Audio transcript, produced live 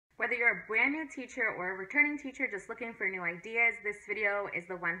Whether you're a brand new teacher or a returning teacher just looking for new ideas, this video is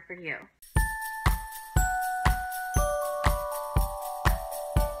the one for you.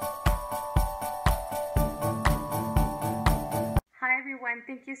 Hi everyone,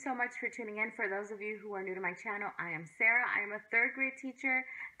 thank you so much for tuning in. For those of you who are new to my channel, I am Sarah. I am a third grade teacher.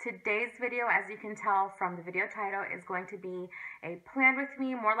 Today's video, as you can tell from the video title, is going to be a plan with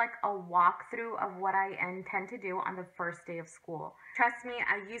me, more like a walkthrough of what I intend to do on the first day of school. Trust me,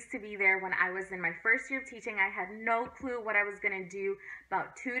 I used to be there when I was in my first year of teaching. I had no clue what I was going to do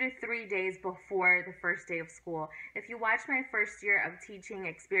about 2 to 3 days before the first day of school. If you watch my first year of teaching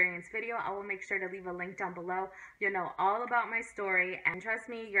experience video, I will make sure to leave a link down below. You'll know all about my story, and trust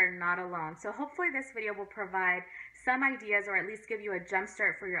me, you're not alone. So hopefully this video will provide some ideas or at least give you a jump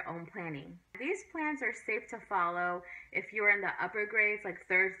start for your own planning. These plans are safe to follow if you're in the upper grades, like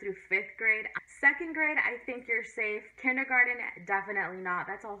 3rd through 5th grade. 2nd grade, I think you're safe. Kindergarten, definitely not.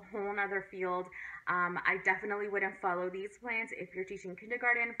 That's a whole nother field. I definitely wouldn't follow these plans if you're teaching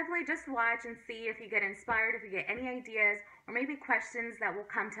kindergarten. Definitely just watch and see if you get inspired, if you get any ideas, or maybe questions that will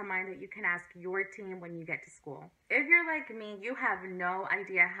come to mind that you can ask your team when you get to school. If you're like me, you have no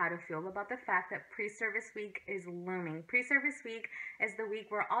idea how to feel about the fact that pre-service week is looming. Pre-service week is the week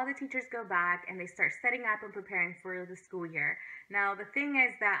where all the teachers go back and they start setting up and preparing for the school year. Now, the thing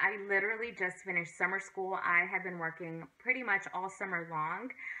is that I literally just finished summer school. I have been working pretty much all summer long.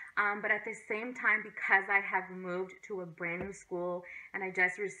 But at the same time, because I have moved to a brand new school and I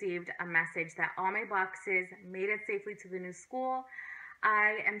just received a message that all my boxes made it safely to the new school,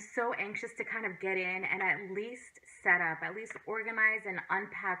 I am so anxious to kind of get in and at least set up, at least organize and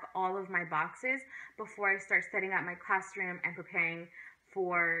unpack all of my boxes before I start setting up my classroom and preparing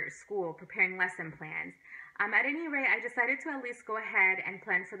for school, preparing lesson plans. At any rate, I decided to at least go ahead and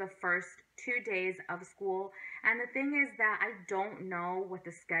plan for the first 2 days of school. And the thing is that I don't know what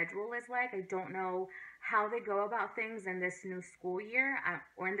the schedule is like. I don't know how they go about things in this new school year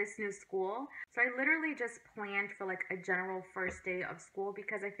or in this new school. So I literally just planned for like a general first day of school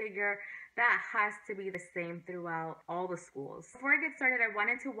because I figure that has to be the same throughout all the schools. Before I get started, I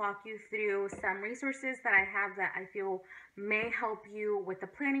wanted to walk you through some resources that I have that I feel may help you with the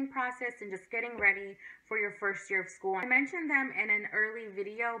planning process and just getting ready for your first year of school. I mentioned them in an early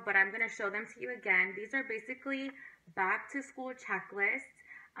video, but I'm going to show them to you again. These are basically back to school checklists.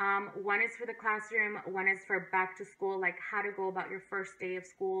 One is for the classroom, one is for back to school, like how to go about your first day of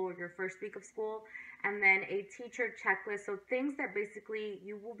school or your first week of school, and then a teacher checklist, so things that basically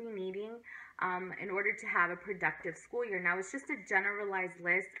you will be needing in order to have a productive school year. Now, it's just a generalized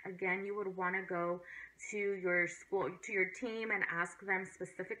list. Again, you would want to go to your school, to your team, and ask them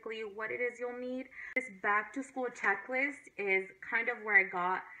specifically what it is you'll need. This back to school checklist is kind of where I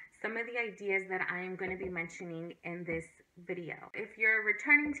got some of the ideas that I am going to be mentioning in this video. If you're a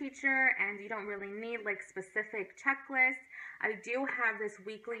returning teacher and you don't really need like specific checklists, I do have this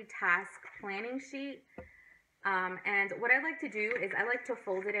weekly task planning sheet. And what I like to do is I like to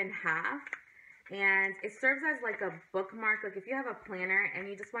fold it in half, and it serves as like a bookmark. Like if you have a planner and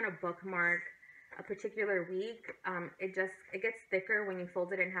you just want to bookmark a particular week, it gets thicker when you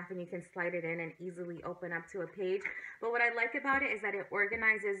fold it in half and you can slide it in and easily open up to a page. But what I like about it is that it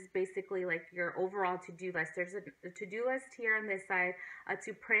organizes basically like your overall to-do list. There's a to-do list here on this side, a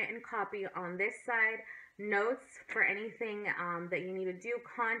to print and copy on this side, notes for anything that you need to do,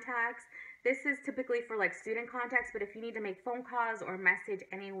 contacts. This is typically for like student contacts, but if you need to make phone calls or message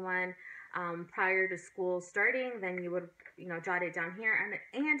anyone prior to school starting, then you would, jot it down here.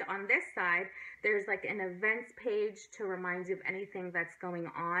 And on this side, there's like an events page to remind you of anything that's going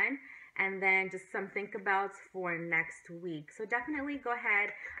on, and then just some think abouts for next week. So definitely go ahead.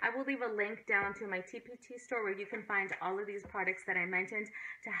 I will leave a link down to my TPT store where you can find all of these products that I mentioned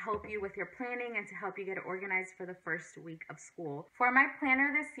to help you with your planning and to help you get organized for the first week of school. For my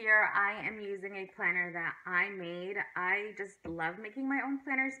planner this year, I am using a planner that I made. I just love making my own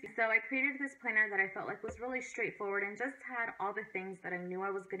planners. So I created this planner that I felt like was really straightforward and just had all the things that I knew I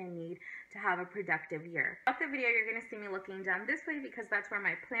was going to need to have a productive year. Throughout the video, you're going to see me looking down this way because that's where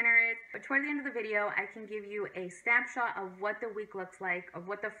my planner is. But toward the end of the video, I can give you a snapshot of what the week looks like, of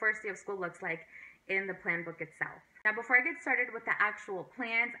what the first day of school looks like in the plan book itself. Now, before I get started with the actual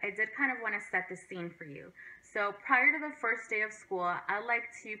plans, I did kind of want to set the scene for you. So prior to the first day of school, I like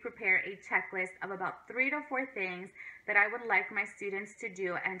to prepare a checklist of about 3 to 4 things that I would like my students to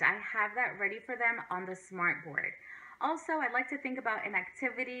do, and I have that ready for them on the smart board. Also, I'd like to think about an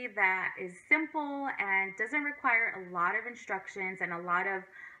activity that is simple and doesn't require a lot of instructions and a lot of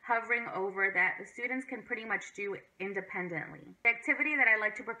covering over that the students can pretty much do independently. The activity that I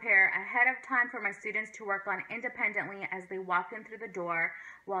like to prepare ahead of time for my students to work on independently as they walk in through the door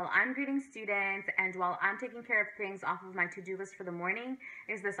while I'm greeting students and while I'm taking care of things off of my to-do list for the morning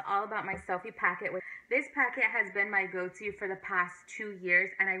is this All About My Selfie packet. This packet has been my go-to for the past 2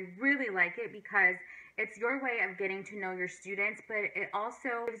 years, and I really like it because it's your way of getting to know your students, but it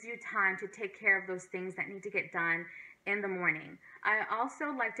also gives you time to take care of those things that need to get done in the morning. I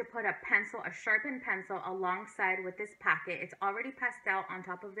also like to put a sharpened pencil alongside with this packet. It's already passed out on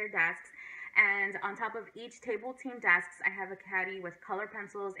top of their desks, and on top of each table team desks, I have a caddy with color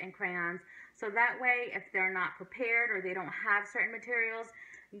pencils and crayons. So that way, if they're not prepared or they don't have certain materials,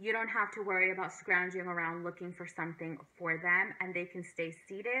 you don't have to worry about scrounging around looking for something for them, and they can stay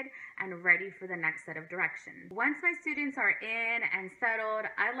seated and ready for the next set of directions. Once my students are in and settled,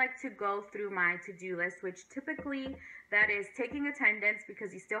 I like to go through my to-do list, which typically that is taking attendance,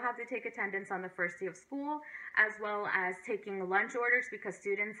 because you still have to take attendance on the first day of school, as well as taking lunch orders because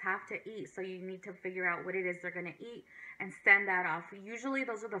students have to eat. So you need to figure out what it is they're going to eat and send that off. Usually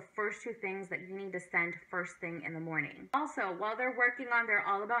those are the first two things that you need to send first thing in the morning. Also, while they're working on their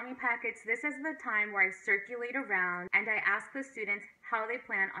All About Me packets, this is the time where I circulate around and I ask the students how they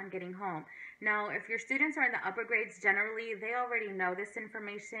plan on getting home. Now, if your students are in the upper grades, generally they already know this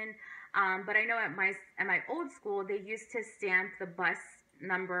information, but I know at my old school, they used to stamp the bus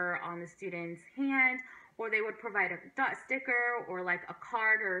number on the student's hand, or they would provide a dot sticker or like a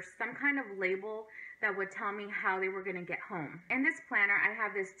card or some kind of label that would tell me how they were going to get home. In this planner, I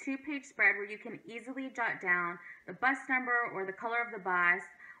have this 2-page spread where you can easily jot down the bus number or the color of the bus,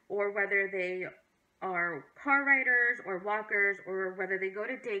 or whether they are car riders or walkers, or whether they go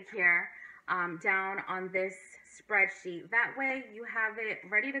to daycare, down on this spreadsheet. That way you have it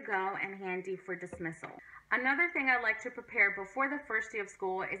ready to go and handy for dismissal. Another thing I like to prepare before the first day of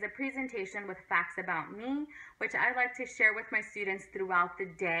school is a presentation with facts about me, which I like to share with my students throughout the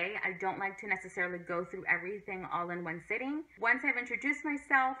day. I don't like to necessarily go through everything all in one sitting. Once I've introduced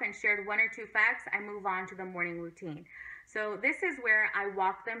myself and shared 1 or 2 facts, I move on to the morning routine. So this is where I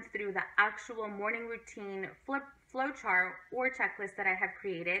walk them through the actual morning routine flowchart or checklist that I have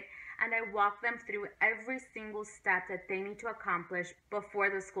created, and I walk them through every single step that they need to accomplish before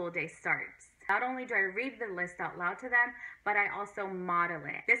the school day starts. Not only do I read the list out loud to them, but I also model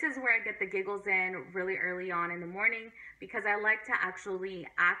it. This is where I get the giggles in really early on in the morning, because I like to actually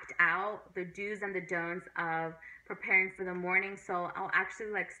act out the do's and the don'ts of preparing for the morning. So I'll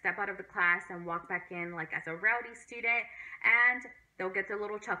actually like step out of the class and walk back in like as a rowdy student, and they'll get their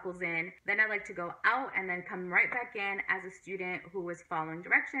little chuckles in. Then I like to go out and then come right back in as a student who is following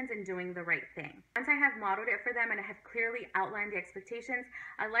directions and doing the right thing. Once I have modeled it for them and I have clearly outlined the expectations,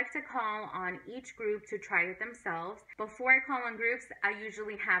 I like to call on each group to try it themselves. Before I call on groups, I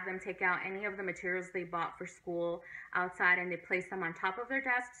usually have them take out any of the materials they bought for school outside and they place them on top of their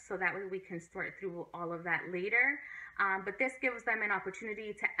desks, so that way we can sort through all of that later. But this gives them an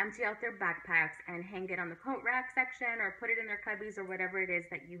opportunity to empty out their backpacks and hang it on the coat rack section or put it in their cubbies or whatever it is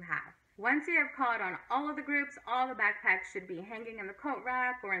that you have. Once you have called on all of the groups, all the backpacks should be hanging in the coat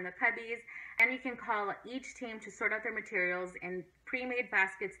rack or in the cubbies, and you can call each team to sort out their materials in pre-made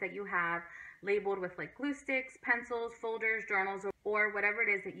baskets that you have labeled with like glue sticks, pencils, folders, journals, or whatever it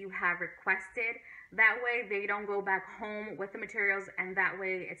is that you have requested. That way they don't go back home with the materials, and that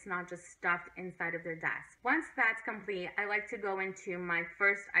way it's not just stuffed inside of their desk. Once that's complete, I like to go into my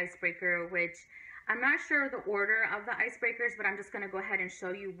first icebreaker, which I'm not sure the order of the icebreakers, but I'm just going to go ahead and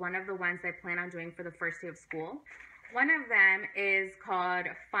show you one of the ones I plan on doing for the first day of school. One of them is called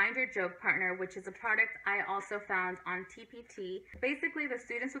Find Your Joke Partner, which is a product I also found on TPT. Basically, the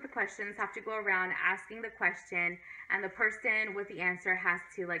students with the questions have to go around asking the question, and the person with the answer has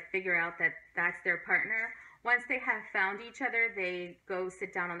to like figure out that that's their partner. Once they have found each other, they go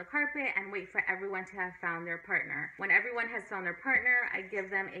sit down on the carpet and wait for everyone to have found their partner. When everyone has found their partner, I give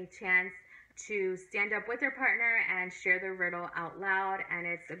them a chance to stand up with their partner and share the riddle out loud, and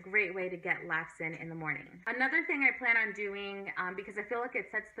it's a great way to get laughs in the morning. Another thing I plan on doing, because I feel like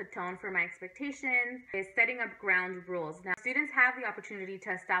it sets the tone for my expectations, is setting up ground rules. Now, students have the opportunity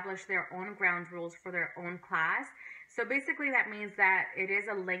to establish their own ground rules for their own class. So basically that means that it is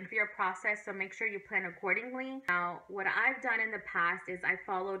a lengthier process, so make sure you plan accordingly. Now, what I've done in the past is I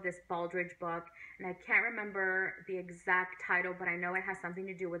followed this Baldrige book, and I can't remember the exact title, but I know it has something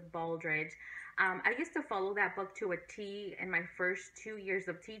to do with Baldrige. I used to follow that book to a T in my first 2 years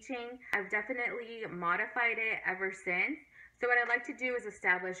of teaching. I've definitely modified it ever since. So what I like to do is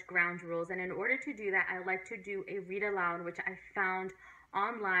establish ground rules, and in order to do that, I like to do a read aloud, which I found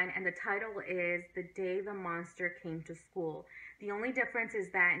online, and the title is The Day the Monster Came to School. The only difference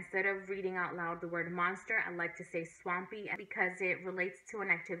is that instead of reading out loud the word monster, I like to say swampy because it relates to an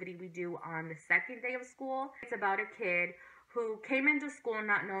activity we do on the second day of school. It's about a kid who came into school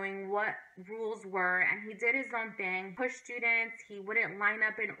not knowing what rules were, and he did his own thing, pushed students, he wouldn't line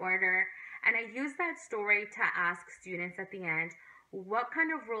up in order, and I used that story to ask students at the end, what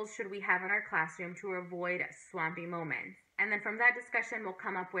kind of rules should we have in our classroom to avoid swampy moments? And then from that discussion, we'll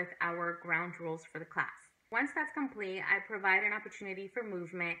come up with our ground rules for the class. Once that's complete, I provide an opportunity for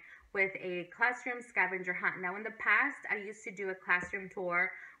movement with a classroom scavenger hunt. Now, in the past, I used to do a classroom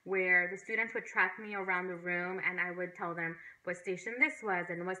tour where the students would track me around the room and I would tell them what station this was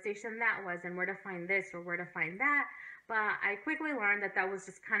and what station that was and where to find this or where to find that. But I quickly learned that that was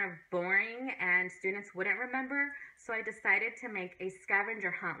just kind of boring and students wouldn't remember. So I decided to make a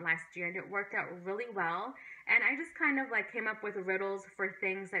scavenger hunt last year and it worked out really well. And I just kind of like came up with riddles for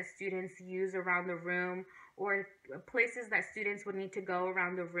things that students use around the room or places that students would need to go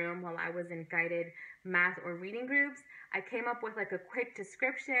around the room while I was in guided math or reading groups. I came up with like a quick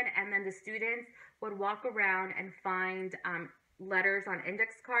description and then the students would walk around and find letters on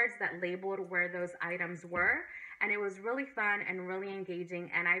index cards that labeled where those items were. And it was really fun and really engaging,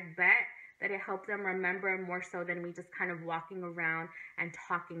 and I bet that it helped them remember more so than me just kind of walking around and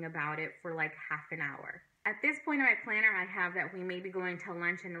talking about it for like half an hour. At this point in my planner, I have that we may be going to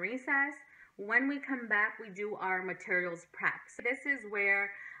lunch and recess. When we come back, we do our materials prep. So this is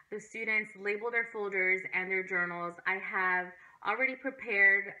where the students label their folders and their journals. I have already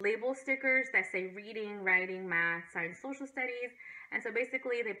prepared label stickers that say reading, writing, math, science, social studies. And so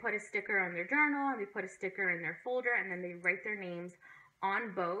basically they put a sticker on their journal and they put a sticker in their folder and then they write their names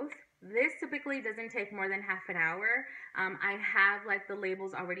on both. This typically doesn't take more than half an hour. I have like the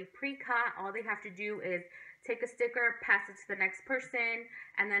labels already pre-cut. All they have to do is take a sticker, pass it to the next person,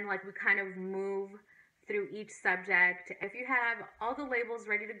 and then like we kind of move through each subject. If you have all the labels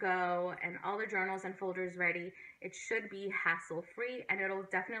ready to go and all the journals and folders ready, it should be hassle-free and it'll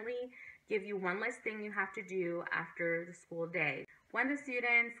definitely give you one less thing you have to do after the school day. When the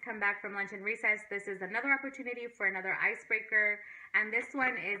students come back from lunch and recess, this is another opportunity for another icebreaker. And this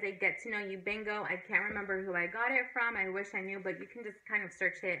one is a get to know you bingo. I can't remember who I got it from. I wish I knew, but you can just kind of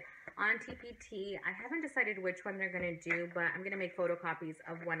search it on TPT. I haven't decided which one they're going to do, but I'm going to make photocopies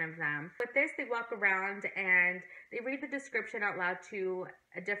of one of them. With this, they walk around and they read the description out loud to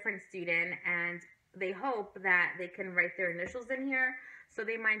a different student, and they hope that they can write their initials in here. So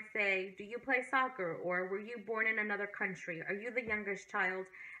they might say, do you play soccer? Or were you born in another country? Are you the youngest child?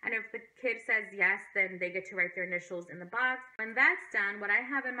 And if the kid says yes, then they get to write their initials in the box. When that's done, what I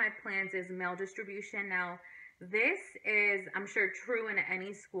have in my plans is mail distribution. Now, this is, I'm sure, true in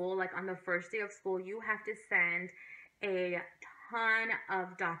any school. Like on the first day of school, you have to send a ton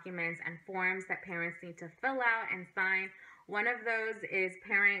of documents and forms that parents need to fill out and sign. One of those is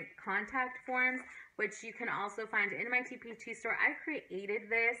parent contact forms, which you can also find in my TPT store. I created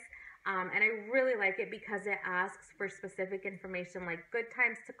this and I really like it because it asks for specific information like good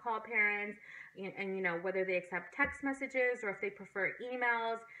times to call parents and you know whether they accept text messages or if they prefer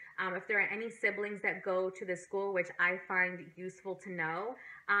emails, if there are any siblings that go to the school, which I find useful to know.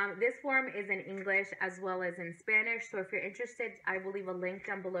 This form is in English as well as in Spanish, so if you're interested, I will leave a link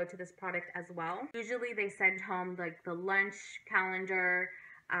down below to this product as well. Usually they send home like the lunch calendar,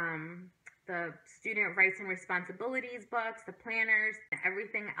 the student rights and responsibilities books, the planners,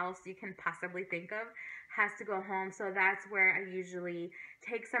 everything else you can possibly think of has to go home. So that's where I usually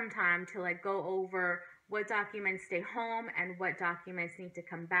take some time to like go over what documents stay home and what documents need to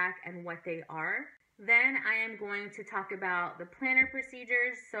come back and what they are. Then I am going to talk about the planner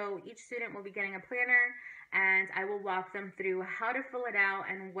procedures. So each student will be getting a planner and I will walk them through how to fill it out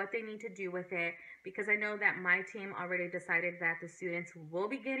and what they need to do with it, because I know that my team already decided that the students will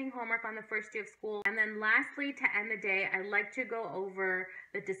be getting homework on the first day of school. And then lastly, to end the day, I like to go over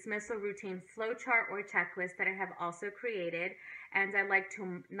the dismissal routine flowchart or checklist that I have also created. And I like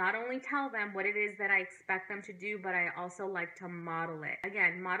to not only tell them what it is that I expect them to do, but I also like to model it.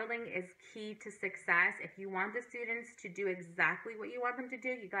 Again, modeling is key to success. If you want the students to do exactly what you want them to do,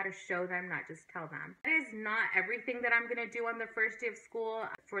 you got to show them, not just tell them. That is not everything that I'm going to do on the first day of school.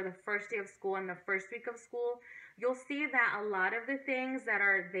 For the first day of school and the first week of school, you'll see that a lot of the things that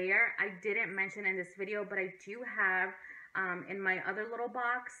are there, I didn't mention in this video, but I do have in my other little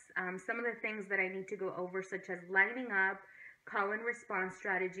box, some of the things that I need to go over, such as lining up, call and response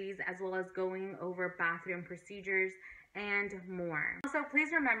strategies, as well as going over bathroom procedures and more. Also, please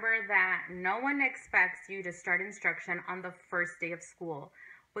remember that no one expects you to start instruction on the first day of school.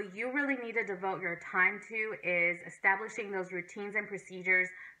 What you really need to devote your time to is establishing those routines and procedures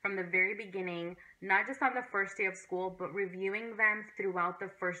from the very beginning, not just on the first day of school, but reviewing them throughout the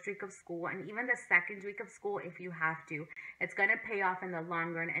first week of school and even the second week of school if you have to. It's going to pay off in the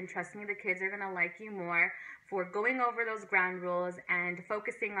long run, and trust me, the kids are going to like you more for going over those ground rules and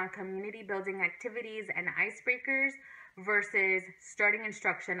focusing on community building activities and icebreakers versus starting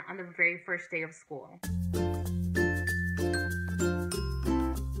instruction on the very first day of school.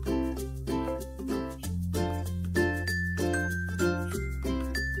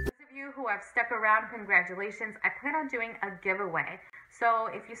 Who have stuck around, congratulations. I plan on doing a giveaway. So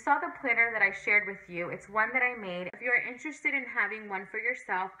if you saw the planner that I shared with you, it's one that I made. If you're interested in having one for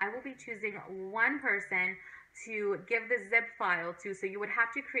yourself, I will be choosing one person to give the zip file to. So you would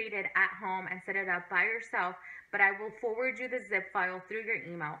have to create it at home and set it up by yourself, but I will forward you the zip file through your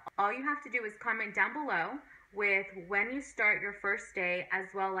email. All you have to do is comment down below with when you start your first day, as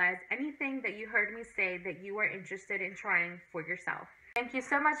well as anything that you heard me say that you are interested in trying for yourself. Thank you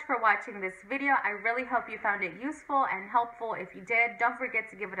so much for watching this video. I really hope you found it useful and helpful. If you did, don't forget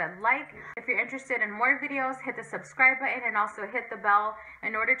to give it a like. If you're interested in more videos, hit the subscribe button and also hit the bell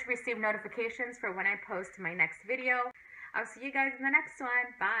in order to receive notifications for when I post my next video. I'll see you guys in the next one.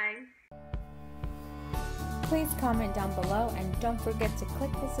 Bye. Please comment down below and don't forget to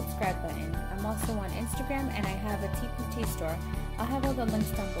click the subscribe button. I'm also on Instagram and I have a TPT store. I'll have all the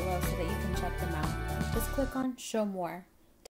links down below so that you can check them out. Just click on show more.